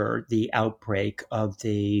after the outbreak of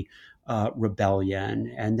the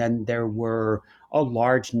rebellion. And then there were a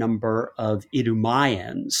large number of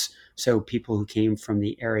Idumeans, so people who came from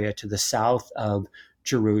the area to the south of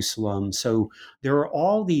Jerusalem. So there are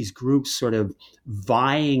all these groups sort of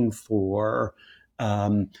vying for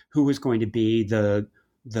who was going to be the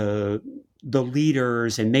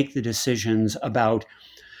leaders and make the decisions about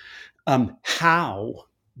how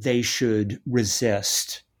they should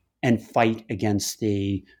resist and fight against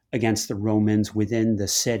the Romans within the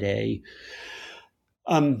city.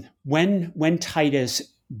 When Titus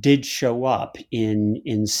did show up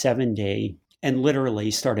in 70 and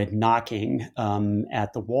literally started knocking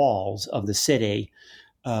at the walls of the city,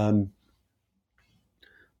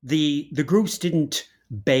 the groups didn't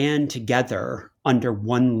band together under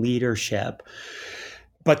one leadership,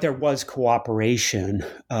 but there was cooperation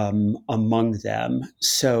among them.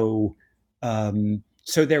 So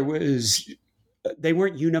there was. They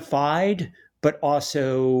weren't unified, but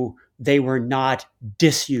also they were not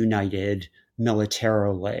disunited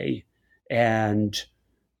militarily. And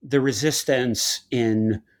the resistance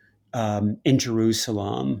in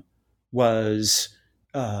Jerusalem was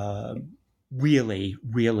really,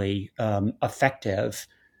 really effective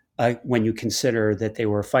when you consider that they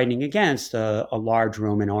were fighting against a large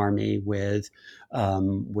Roman army with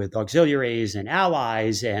auxiliaries and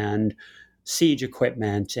allies and siege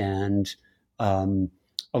equipment and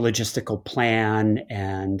a logistical plan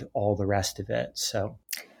and all the rest of it. So,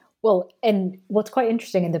 well, and what's quite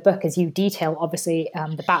interesting in the book is you detail, obviously,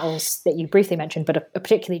 the battles that you briefly mentioned, but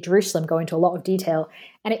particularly Jerusalem go into a lot of detail.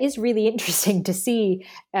 And it is really interesting to see,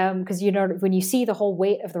 because, when you see the whole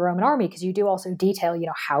weight of the Roman army, because you do also detail,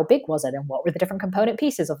 how big was it and what were the different component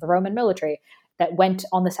pieces of the Roman military that went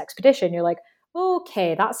on this expedition. You're like,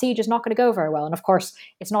 okay, that siege is not going to go very well. And of course,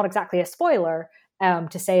 it's not exactly a spoiler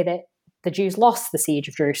to say that the Jews lost the siege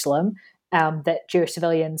of Jerusalem, that Jewish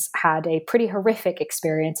civilians had a pretty horrific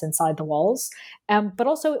experience inside the walls. But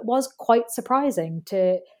also it was quite surprising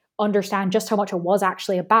to understand just how much it was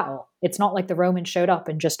actually a battle. It's not like the Romans showed up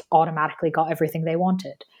and just automatically got everything they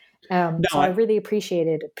wanted. So I really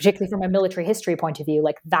appreciated, particularly from a military history point of view,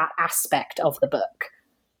 like that aspect of the book.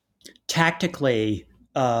 Tactically,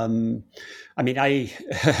 there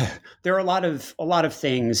are a lot of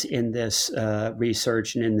things in this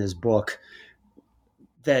research and in this book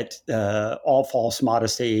that, all false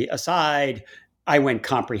modesty aside, I went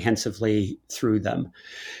comprehensively through them.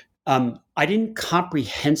 I didn't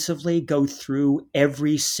comprehensively go through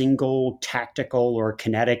every single tactical or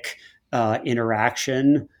kinetic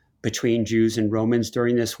interaction between Jews and Romans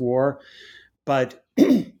during this war, but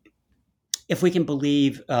if we can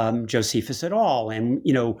believe Josephus at all, and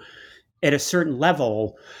at a certain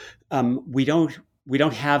level, we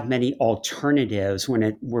don't have many alternatives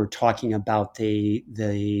when we're talking about the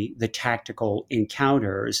tactical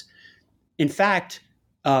encounters. In fact,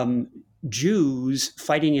 Jews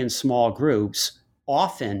fighting in small groups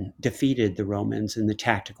often defeated the Romans in the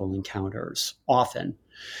tactical encounters, often.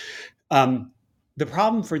 The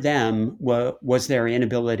problem for them was their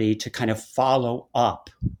inability to kind of follow up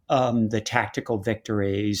the tactical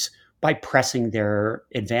victories by pressing their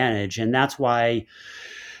advantage. And that's why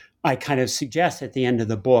I kind of suggest at the end of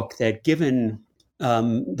the book that given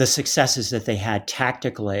the successes that they had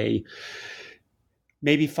tactically,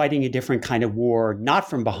 maybe fighting a different kind of war, not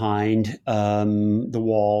from behind the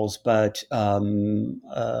walls, but a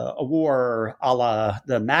war a la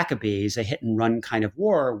the Maccabees, a hit and run kind of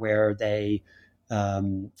war where they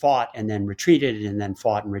fought and then retreated and then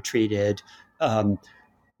fought and retreated, they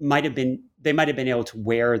might have been able to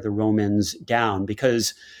wear the Romans down,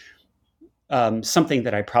 because something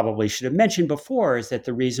that I probably should have mentioned before is that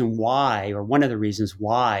the reason why, or one of the reasons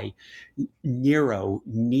why Nero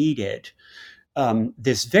needed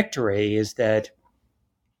this victory is that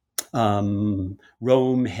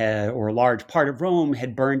Rome had, or a large part of Rome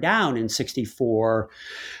had burned down in 64.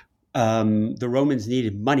 The Romans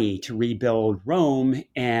needed money to rebuild Rome,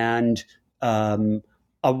 and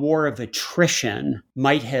a war of attrition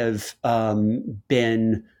might have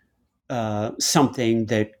been something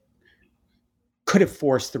that could have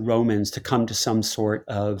forced the Romans to come to some sort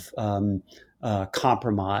of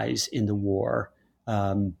compromise in the war.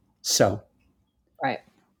 Right.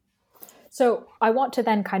 So I want to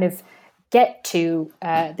then kind of get to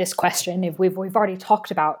this question. If we've already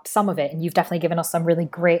talked about some of it, and you've definitely given us some really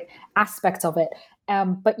great aspects of it.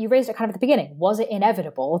 But you raised it kind of at the beginning. Was it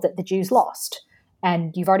inevitable that the Jews lost?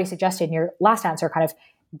 And you've already suggested in your last answer kind of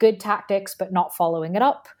good tactics, but not following it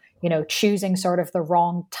up. Choosing sort of the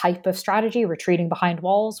wrong type of strategy, retreating behind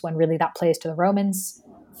walls when really that plays to the Romans'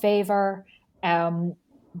 favor.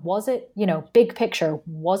 Was it, big picture,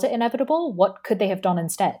 was it inevitable? What could they have done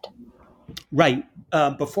instead? Right.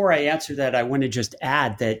 Before I answer that, I want to just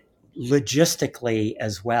add that logistically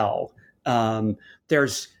as well,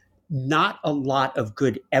 there's not a lot of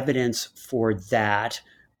good evidence for that.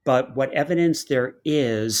 But what evidence there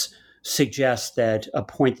is suggests that a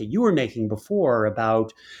point that you were making before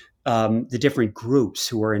about the different groups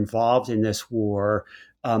who were involved in this war,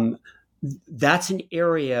 that's an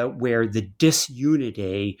area where the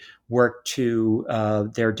disunity worked to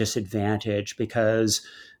their disadvantage, because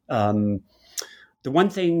the one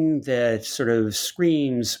thing that sort of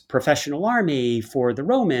screams professional army for the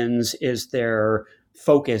Romans is their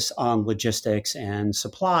focus on logistics and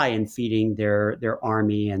supply and feeding their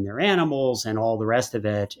army and their animals and all the rest of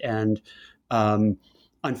it. And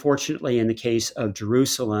unfortunately, in the case of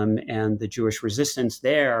Jerusalem and the Jewish resistance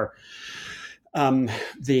there,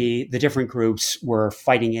 the different groups were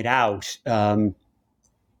fighting it out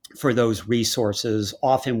for those resources,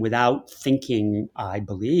 often without thinking, I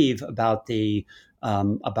believe, about the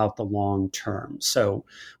long term. So,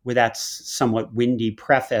 with that somewhat windy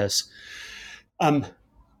preface, I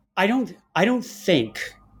don't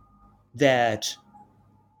think that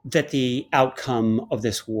the outcome of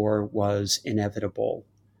this war was inevitable.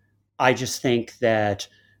 I just think that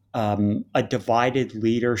a divided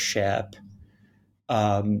leadership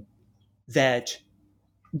that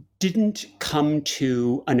didn't come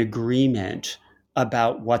to an agreement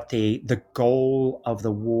about what the goal of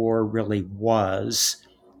the war really was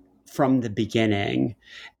from the beginning,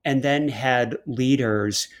 and then had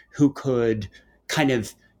leaders who could kind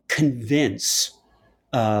of convince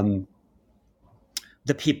the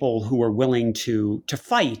people who were willing to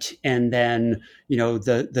fight, and then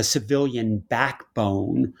the civilian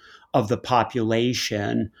backbone of the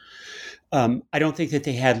population. I don't think that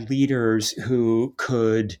they had leaders who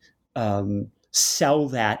could sell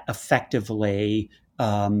that effectively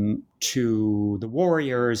to the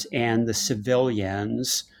warriors and the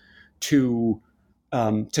civilians to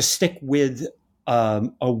stick with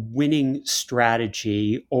a winning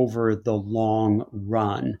strategy over the long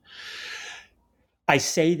run. I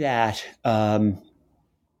say that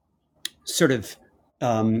sort of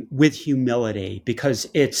with humility, because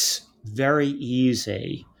it's very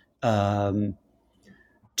easy to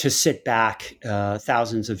sit back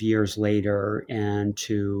thousands of years later and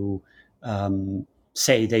to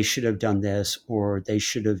say they should have done this or they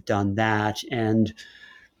should have done that. And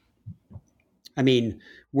I mean,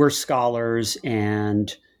 we're scholars,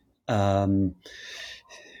 and to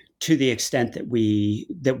the extent that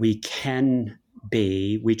we can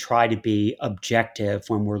be, we try to be objective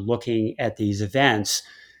when we're looking at these events.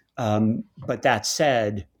 But that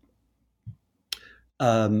said,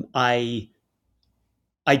 I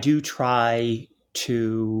do try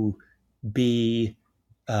to be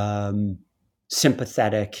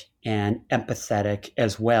sympathetic and empathetic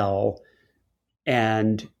as well,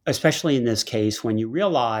 And especially in this case, when you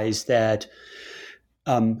realize that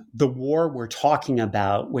the war we're talking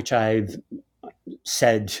about, which I've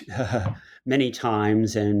said many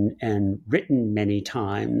times and written many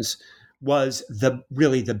times, was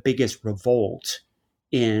really the biggest revolt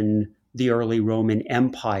in the early Roman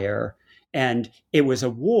Empire. And it was a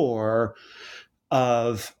war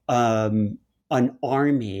of an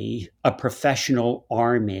army, a professional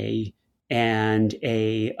army, and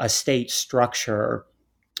a state structure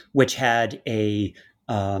which had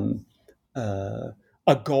um, a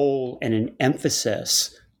goal and an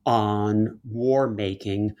emphasis on war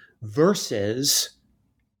making versus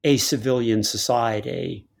a civilian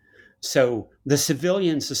society. So the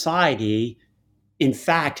civilian society, in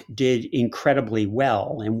fact, did incredibly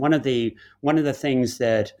well. And one of the things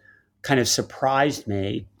that kind of surprised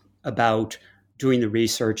me about doing the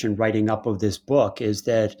research and writing up of this book is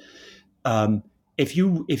that if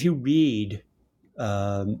you read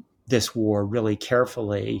this war really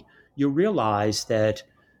carefully, you realize that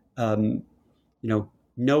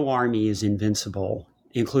no army is invincible,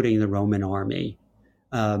 including the Roman army.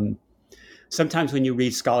 Sometimes when you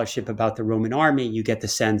read scholarship about the Roman army, you get the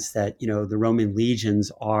sense that the Roman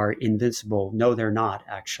legions are invincible. No, they're not,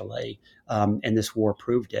 actually, and this war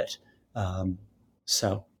proved it.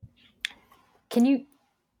 So, can you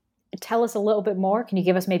tell us a little bit more? Can you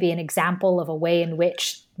give us maybe an example of a way in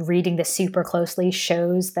which reading this super closely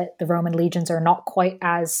shows that the Roman legions are not quite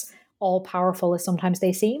as all-powerful as sometimes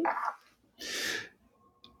they seem?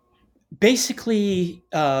 Basically,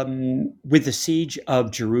 with the siege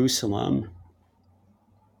of Jerusalem,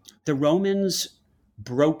 the Romans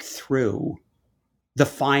broke through the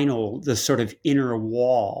sort of inner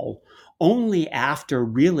wall, only after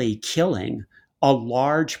really killing a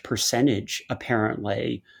large percentage,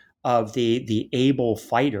 apparently, of the able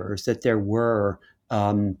fighters that there were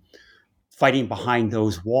fighting behind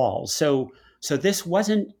those walls. So this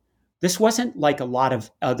wasn't like a lot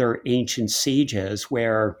of other ancient sieges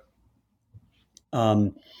where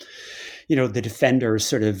the defenders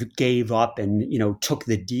sort of gave up and took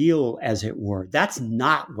the deal, as it were. That's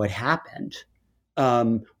not what happened.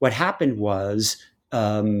 What happened was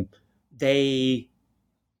they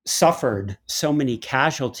suffered so many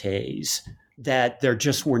casualties that there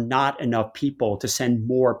just were not enough people to send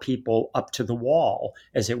more people up to the wall,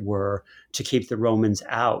 as it were, to keep the Romans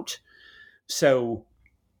out. So,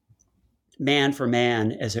 man for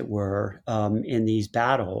man, as it were, in these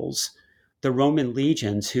battles, the Roman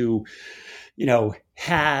legions, who,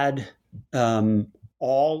 had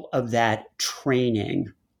all of that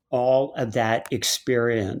training, all of that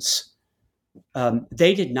experience,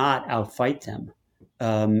 they did not outfight them.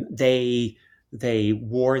 They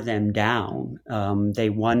wore them down. They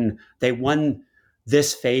won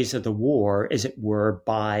this phase of the war, as it were,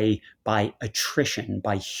 by attrition,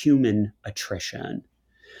 by human attrition.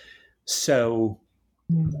 So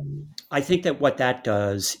I think that what that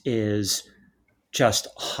does is just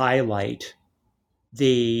highlight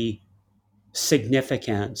the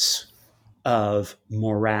significance of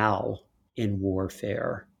morale in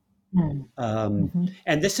warfare.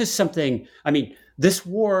 And this is something, this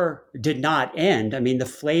war did not end. The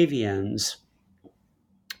Flavians,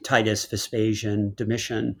 Titus, Vespasian,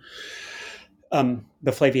 Domitian,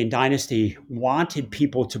 the Flavian dynasty wanted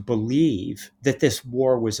people to believe that this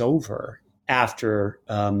war was over after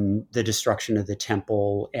the destruction of the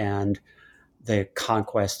temple and the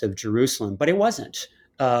conquest of Jerusalem. But it wasn't.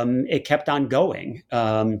 It kept on going,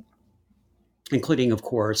 including, of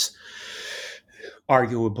course,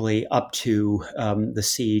 arguably up to the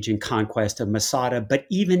siege and conquest of Masada. But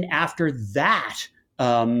even after that,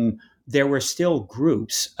 there were still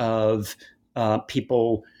groups of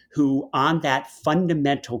people who, on that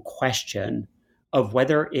fundamental question of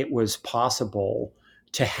whether it was possible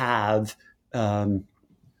to have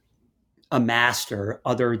a master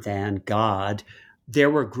other than God, there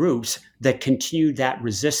were groups that continued that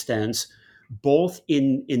resistance, both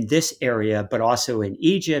in this area, but also in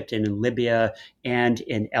Egypt and in Libya and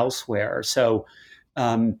in elsewhere. So,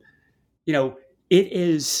 it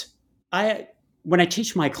is, when I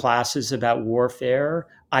teach my classes about warfare,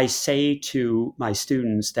 I say to my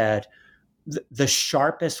students that the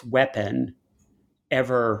sharpest weapon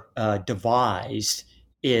ever devised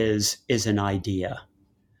is an idea.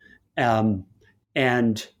 And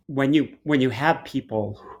when you have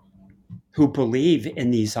people who believe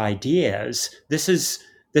in these ideas, this is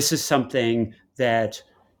something that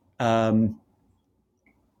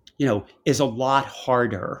is a lot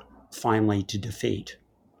harder finally to defeat.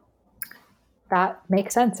 That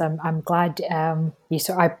makes sense. I'm glad I'm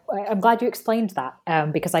glad you explained that,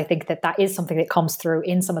 because I think that is something that comes through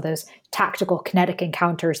in some of those tactical kinetic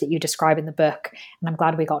encounters that you describe in the book, and I'm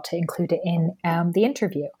glad we got to include it in the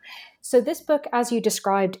interview. So this book, as you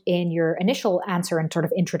described in your initial answer and sort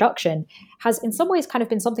of introduction, has in some ways kind of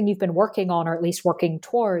been something you've been working on, or at least working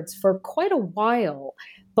towards, for quite a while,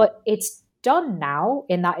 but it's done now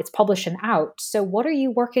in that it's published and out. So what are you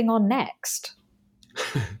working on next?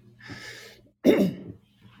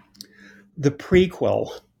 The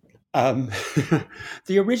prequel.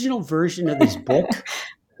 The original version of this book,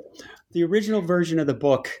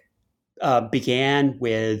 began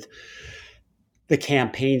with the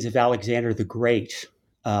campaigns of Alexander the Great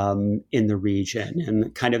in the region,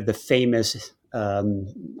 and kind of the famous,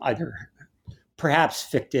 either perhaps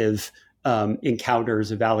fictive,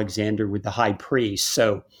 encounters of Alexander with the high priest.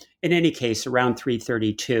 So in any case, around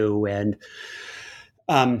 332, and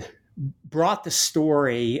brought the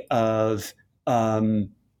story of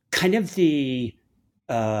kind of the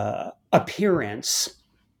appearance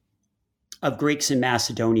of Greeks and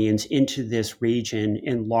Macedonians into this region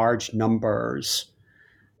in large numbers,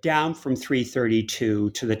 down from 332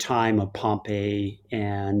 to the time of Pompey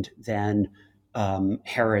and then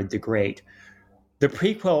Herod the Great. The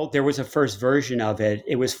prequel, there was a first version of it.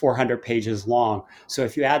 It was 400 pages long. So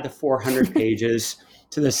if you add the 400 pages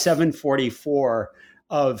to the 744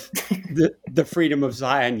 of the Freedom of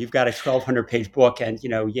Zion, you've got a 1,200-page book, and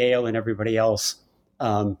Yale and everybody else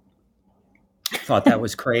thought that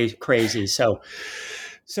was crazy. So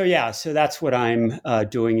that's what I'm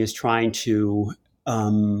doing, is trying to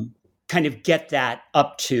kind of get that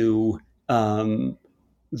up to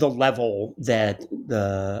the level that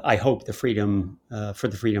I hope the freedom for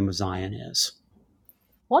the Freedom of Zion is.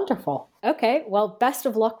 Wonderful. Okay, well, best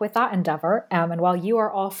of luck with that endeavor. And while you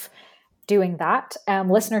are off doing that,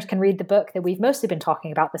 listeners can read the book that we've mostly been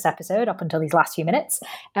talking about this episode up until these last few minutes.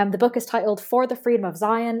 The book is titled For the Freedom of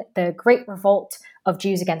Zion, The Great Revolt of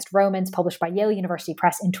Jews Against Romans, published by Yale University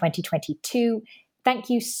Press in 2022. Thank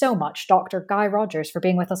you so much, Dr. Guy Rogers, for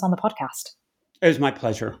being with us on the podcast. It was my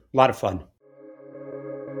pleasure. A lot of fun.